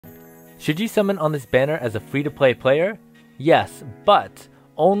Should you summon on this banner as a free-to-play player? Yes, but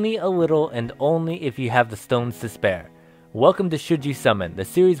only a little and only if you have the stones to spare. Welcome to Should You Summon, the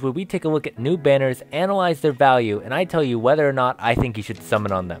series where we take a look at new banners, analyze their value, and I tell you whether or not I think you should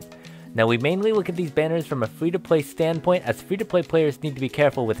summon on them. Now we mainly look at these banners from a free-to-play standpoint, as free-to-play players need to be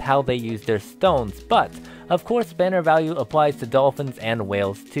careful with how they use their stones, but of course banner value applies to dolphins and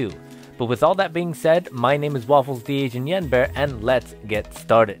whales too. But with all that being said, my name is Waffles the Asian Yen Bear, and let's get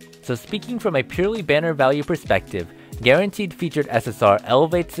started. So speaking from a purely banner value perspective, Guaranteed Featured SSR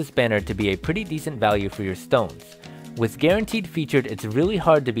elevates this banner to be a pretty decent value for your stones. With Guaranteed Featured, it's really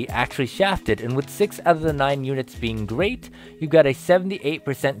hard to be actually shafted, and with 6 out of the 9 units being great, you've got a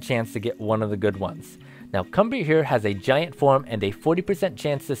 78% chance to get one of the good ones. Now Cumbria here has a giant form and a 40%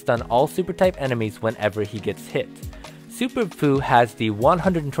 chance to stun all super type enemies whenever he gets hit. Super Fu has the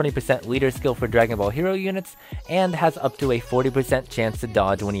 120% leader skill for Dragon Ball Hero units, and has up to a 40% chance to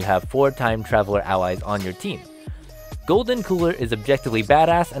dodge when you have 4 time traveler allies on your team. Golden Cooler is objectively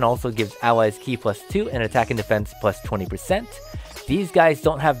badass and also gives allies ki +2 and attack and defense +20%. These guys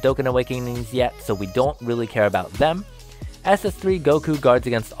don't have Dokkan Awakenings yet, so we don't really care about them. SS3 Goku guards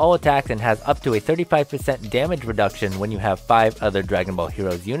against all attacks and has up to a 35% damage reduction when you have 5 other Dragon Ball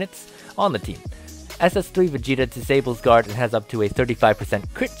Heroes units on the team. SS3 Vegeta disables guard and has up to a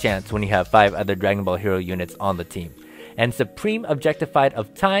 35% crit chance when you have 5 other Dragon Ball Hero units on the team. And Supreme Objectified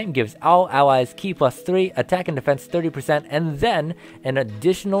of Time gives all allies ki +3, attack and defense 30%, and then an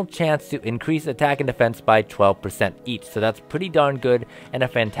additional chance to increase attack and defense by 12% each. So that's pretty darn good and a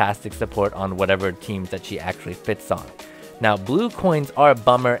fantastic support on whatever teams that she actually fits on. Now blue coins are a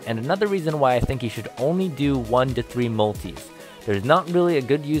bummer, and another reason why I think you should only do 1 to 3 multis. There's not really a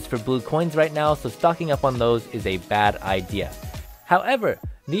good use for blue coins right now, so stocking up on those is a bad idea. However,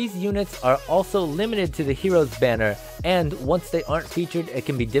 these units are also limited to the Heroes banner, and once they aren't featured, it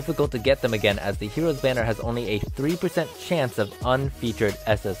can be difficult to get them again, as the Heroes banner has only a 3% chance of unfeatured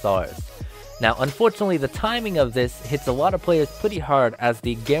SSRs. Now unfortunately, the timing of this hits a lot of players pretty hard, as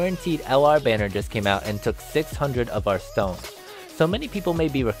the Guaranteed LR banner just came out and took 600 of our stones. So many people may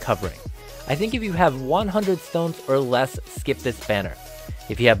be recovering. I think if you have 100 stones or less, skip this banner.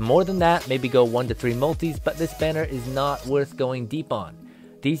 If you have more than that, maybe go 1 to 3 multis, but this banner is not worth going deep on.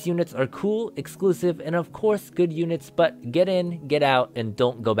 These units are cool, exclusive, and of course good units, but get in, get out, and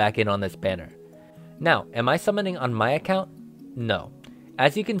don't go back in on this banner. Now, am I summoning on my account? No.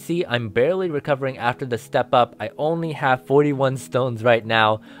 As you can see, I'm barely recovering after the step up. I only have 41 stones right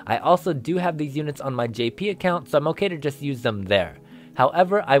now. I also do have these units on my JP account, so I'm okay to just use them there.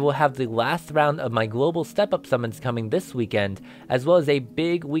 However, I will have the last round of my global step-up summons coming this weekend, as well as a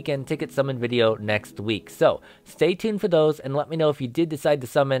big weekend ticket summon video next week. So, stay tuned for those and let me know if you did decide to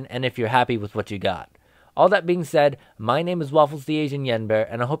summon and if you're happy with what you got. All that being said, my name is Waffles the Asian Yen Bear,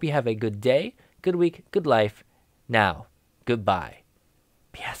 and I hope you have a good day, good week, good life. Now, goodbye.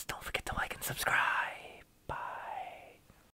 P.S. Don't forget to like and subscribe.